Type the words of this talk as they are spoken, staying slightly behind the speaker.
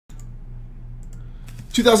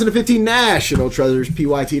2015 National Treasures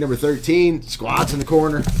PYT number 13. Squats in the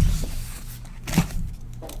corner.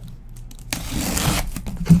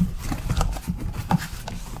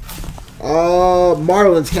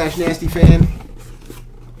 Marlins Cash Nasty fan.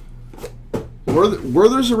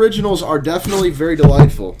 Werther's originals are definitely very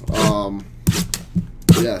delightful.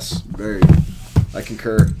 Yes, very. I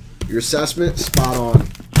concur. Your assessment, spot on.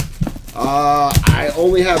 I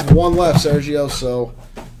only have one left, Sergio, so,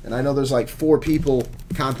 and I know there's like 4 people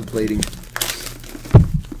contemplating.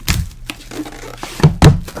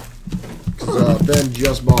 Because Ben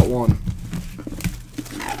just bought one.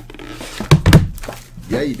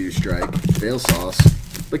 Yeah, you do, Strike. Fail sauce.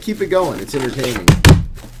 But keep it going. It's entertaining.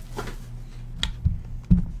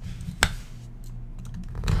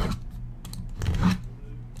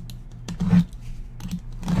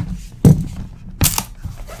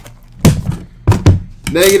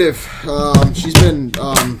 Negative. She's been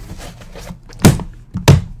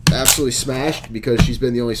absolutely smashed because she's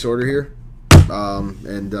been the only sorter here.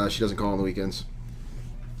 And she doesn't call on the weekends.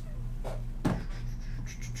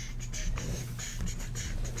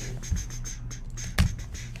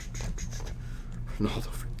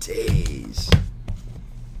 Ronaldo for days.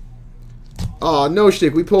 Oh, no,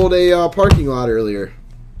 Shtick. We pulled a parking lot earlier.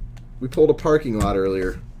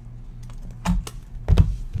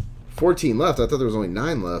 14 left. I thought there was only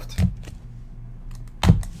 9 left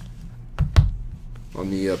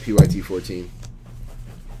on the PYT 14.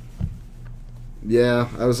 Yeah,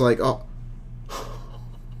 I was like, oh.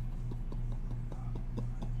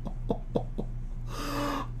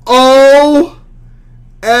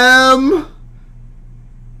 O-M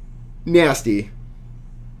nasty.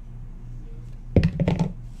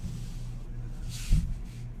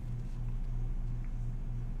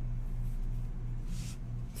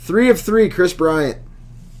 Three of 3, Chris Bryant.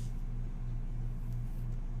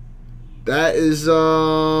 That is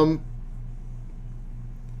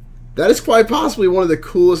quite possibly one of the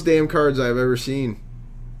coolest damn cards I've ever seen.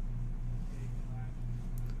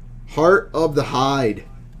 Heart of the Hide.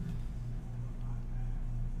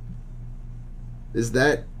 Is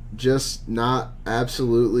that just not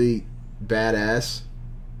absolutely badass?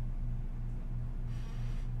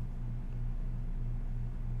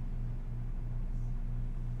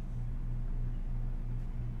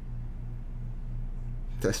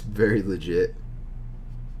 That's very legit.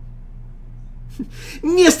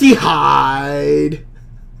 Nasty Hide.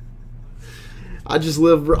 I just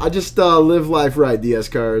live life right, DS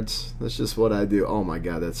cards. That's just what I do. Oh my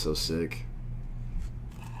god, that's so sick.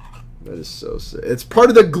 That is so sick. It's part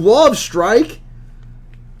of the glove, Strike.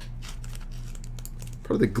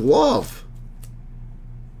 Part of the glove.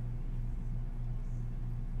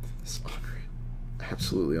 It's unreal.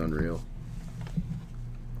 Absolutely unreal.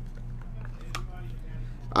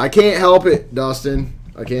 I can't help it, Dustin.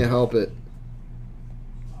 I can't help it.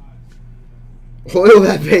 Oil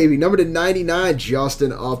that baby. Number to 99,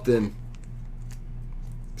 Justin Upton.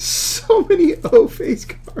 So many O-face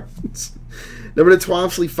cards. Number to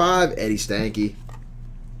Twomsley 5, Eddie Stanky.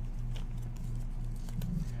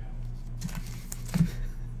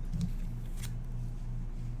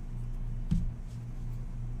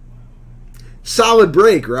 Solid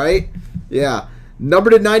break, right? Yeah. Number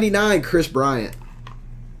to 99, Chris Bryant.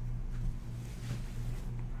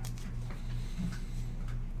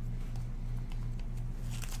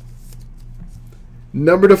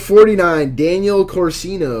 Number to 49, Daniel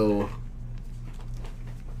Corsino.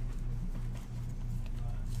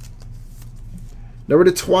 Number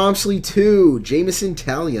to Twomsley 2, Jamison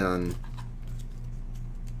Talion.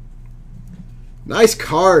 Nice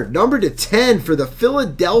card. Number to 10 for the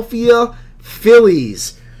Philadelphia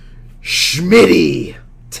Phillies, Schmitty.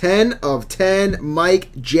 10 of 10,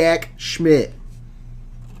 Mike Jack Schmidt.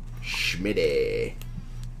 Schmitty.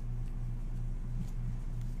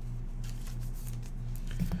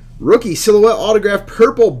 Rookie silhouette autograph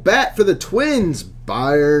purple bat for the Twins,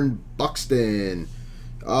 Byron Buxton.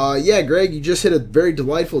 Yeah, Greg, you just hit a very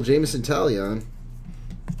delightful Jamison Talion.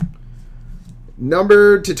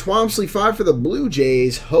 Number to Twomsley 5 for the Blue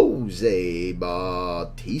Jays, Jose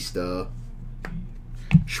Bautista.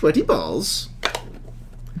 Sweaty balls.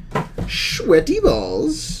 Sweaty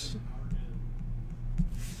balls.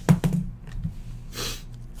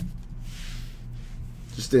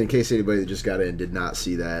 Just in case anybody that just got in did not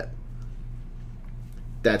see that.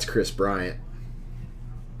 That's Chris Bryant.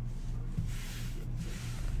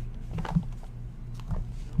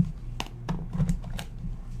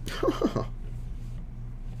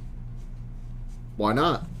 Why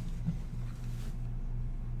not?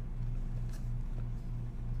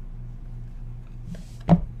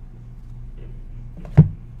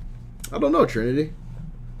 I don't know, Trinity.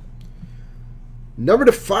 Number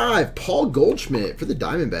to 5, Paul Goldschmidt for the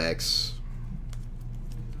Diamondbacks.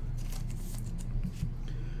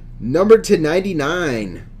 Number to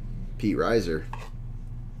 99, Pete Reiser.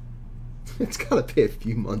 It's got to pay a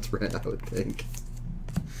few months rent, I would think.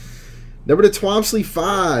 Number to Twomsley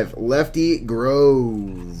 5, Lefty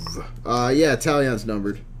Grove. Yeah, Italian's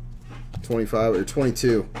numbered. 25 or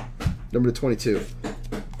 22. Number to 22.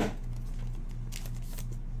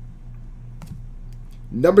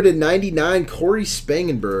 Number to 99, Corey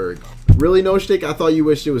Spangenberg. Really, No Stick? I thought you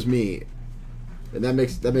wished it was me. And that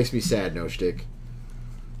makes me sad, No Stick.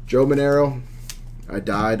 Joe Monero, I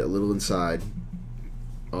died a little inside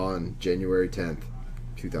on January 10th,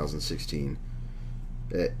 2016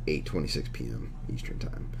 at 8:26 p.m. Eastern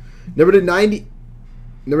Time. Number to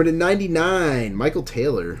 99, Michael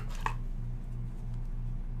Taylor.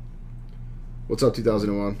 What's up,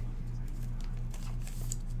 2001?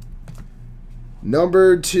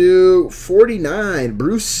 Number to 49,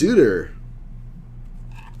 Bruce Sutter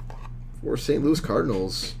for St. Louis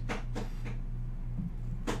Cardinals.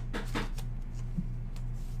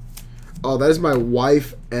 Oh, that is my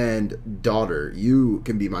wife and daughter. You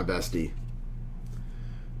can be my bestie.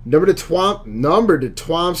 Number to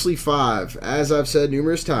Twomsley 5. As I've said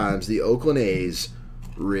numerous times, the Oakland A's,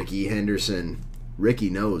 Ricky Henderson. Ricky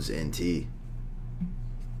knows NT.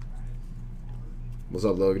 What's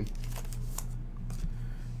up, Logan?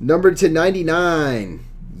 Number to 99,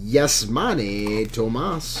 Yasmani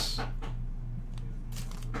Tomas.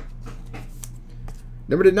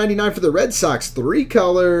 Number to 99 for the Red Sox,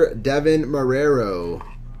 3-color, Devin Marrero.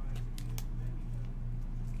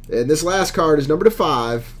 And this last card is number to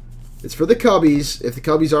 5. It's for the Cubbies, if the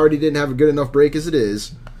Cubbies already didn't have a good enough break as it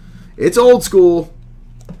is. It's old school.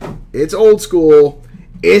 It's old school.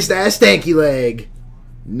 It's that stanky leg.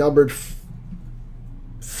 Numbered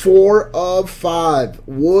 4 of 5.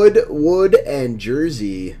 Wood, and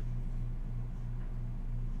Jersey.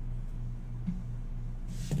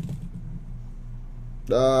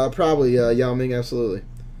 Probably Yao Ming, absolutely.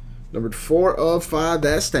 Numbered 4 of 5,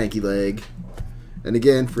 that stanky leg. And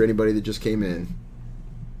again, for anybody that just came in.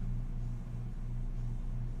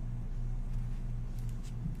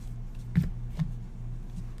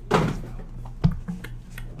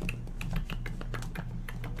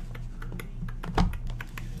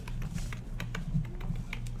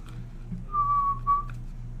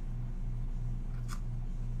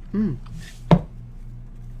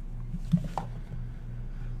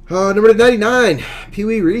 Number 99, Pee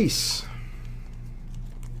Wee Reese.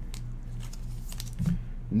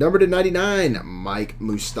 Number 99, Mike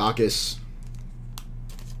Moustakas.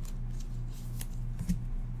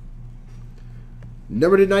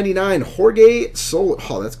 Number 99, Jorge Soler.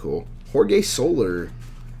 Oh, that's cool. Jorge Soler.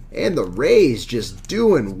 And the Rays just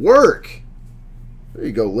doing work. There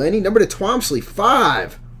you go, Lenny. Number to Twomsley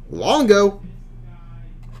 5, Longo.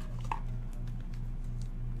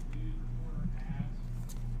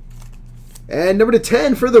 And number to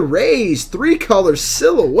 10 for the Rays, 3-color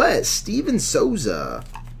silhouette, Steven Souza.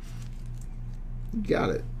 Got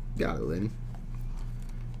it. Got it, Lenny.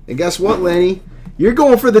 And guess what, Lenny? You're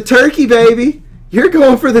going for the turkey, baby. You're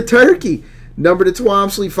going for the turkey. Number to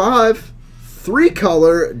Twomsley 5,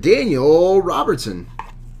 3-color, Daniel Robertson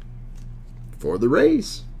for the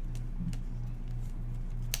Rays.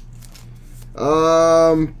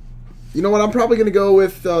 You know what? I'm probably going to go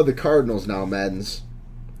with the Cardinals now, Maddens.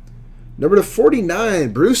 Number to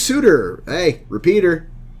 49, Bruce Sutter. Hey, repeater.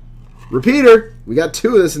 Repeater. We got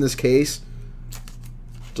 2 of this in this case.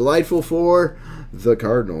 Delightful for the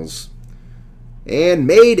Cardinals. And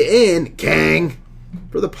made in Kang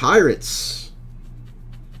for the Pirates.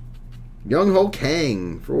 Young Ho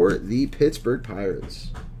Kang for the Pittsburgh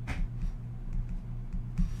Pirates.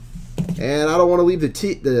 And I don't want to leave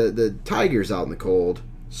the Tigers out in the cold.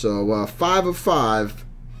 So 5 of 5,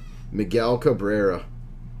 Miguel Cabrera.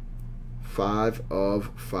 5 of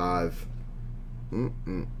 5.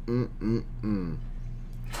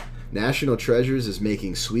 National Treasures is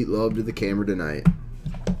making sweet love to the camera tonight.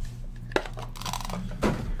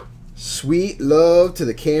 Sweet love to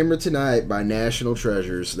the camera tonight by National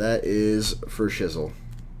Treasures. That is for shizzle.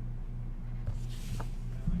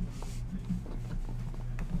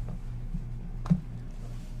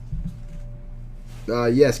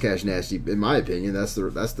 Yes, Cash Nasty. In my opinion, that's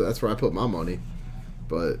where I put my money.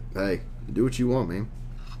 But hey, do what you want, man.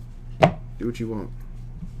 Do what you want.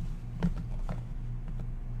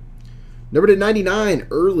 Number to 99,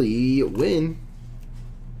 early win.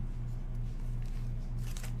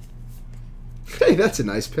 Hey, that's a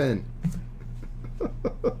nice pen.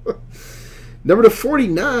 Number to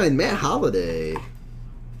 49, Matt Holliday.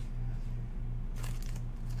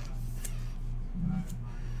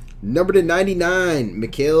 Number to 99,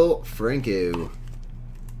 Mikhail Franco.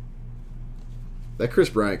 That Chris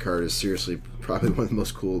Bryant card is seriously probably one of the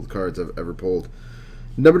most cool cards I've ever pulled.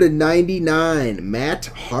 Number to 99, Matt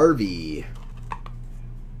Harvey.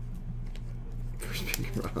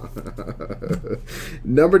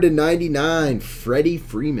 Number to 99, Freddie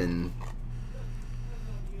Freeman.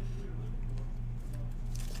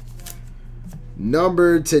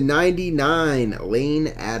 Number to 99, Lane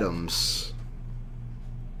Adams.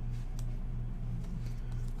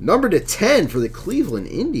 Number to 10 for the Cleveland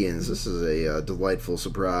Indians. This is a delightful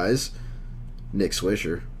surprise. Nick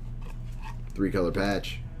Swisher. 3-color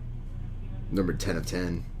patch. Number 10 of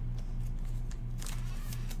 10.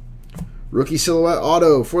 Rookie silhouette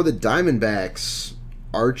auto for the Diamondbacks.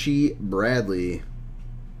 Archie Bradley.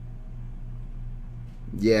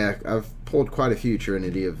 Yeah, I've pulled quite a few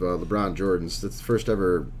Trinity of LeBron Jordans. That's the first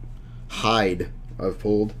ever hide I've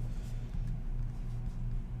pulled.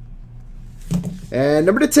 And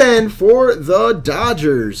number to 10 for the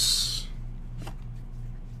Dodgers.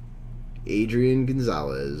 Adrian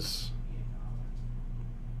Gonzalez.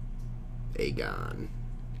 Agon.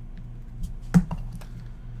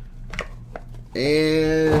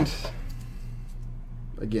 And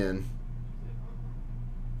again,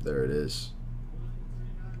 there it is.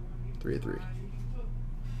 3 of 3.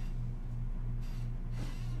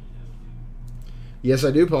 Yes,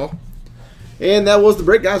 I do, Paul. And that was the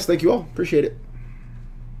break, guys. Thank you all. Appreciate it.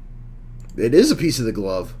 It is a piece of the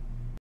glove.